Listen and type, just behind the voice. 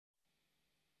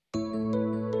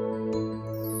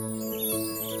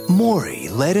Maury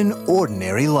led an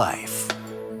ordinary life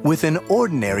with an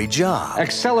ordinary job.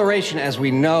 Acceleration, as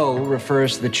we know,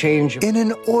 refers to the change in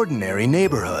an ordinary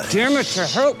neighborhood. Damn it, to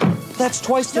help! That's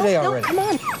twice today already. Come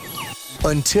on.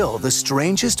 Until the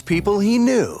strangest people he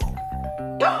knew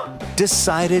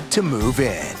decided to move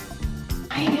in.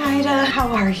 Hi, Ida. How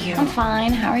are you? I'm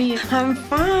fine. How are you? I'm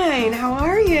fine. How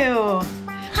are you?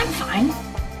 I'm fine.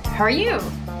 How are you?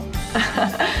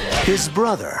 His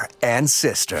brother and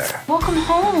sister. Welcome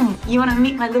home. You want to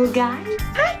meet my little guy?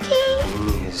 Hi,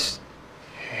 King. His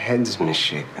head's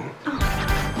misshapen.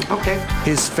 Oh. Okay.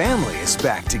 His family is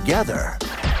back together,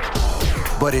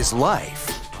 but his life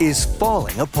is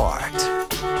falling apart.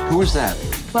 Who was that?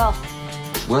 Well,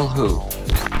 Will who?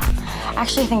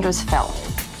 actually, I think it was Phil.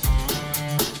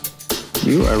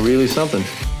 You are really something.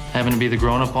 Having to be the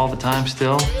grown-up all the time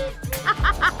still?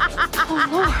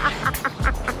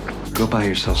 Go buy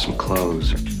yourself some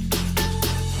clothes.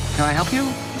 Can I help you?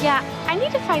 Yeah, I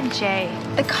need to find Jay.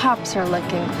 The cops are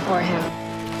looking for him.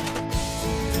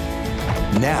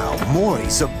 Now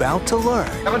Maury's about to learn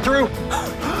Coming through.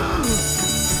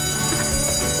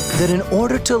 that in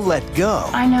order to let go,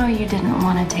 I know you didn't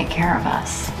want to take care of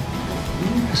us.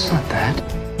 It's not that.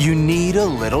 you need a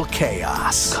little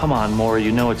chaos. Come on, Maury,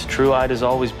 you know it's true. Ida's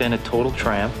always been a total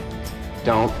tramp.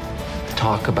 Don't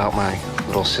talk about my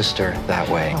little sister that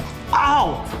way.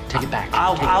 Ow! Take it back.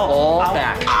 Ow, Take ow, it all ow,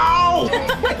 back. Ow!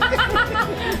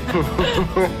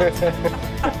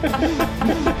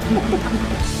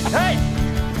 Hey!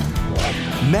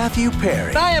 Matthew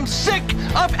Perry, I am sick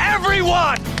of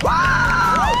everyone!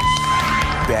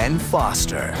 Ben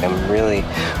Foster, I'm really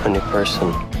a new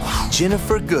person.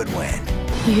 Ginnifer Goodwin,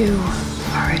 You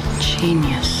are a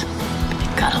genius. But you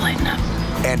gotta lighten up.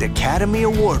 and Academy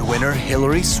Award winner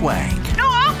Hilary Swank. No,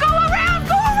 I'll go around!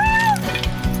 Go around!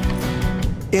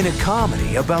 In a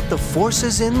comedy about the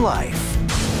forces in life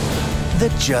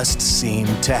that just seem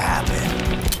to happen.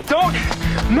 Don't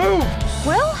move!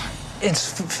 Will?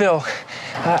 It's Phil.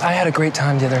 I had a great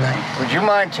time the other night. Would you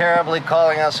mind terribly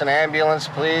calling us an ambulance,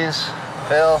 please,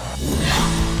 Phil?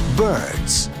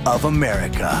 Birds of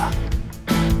America.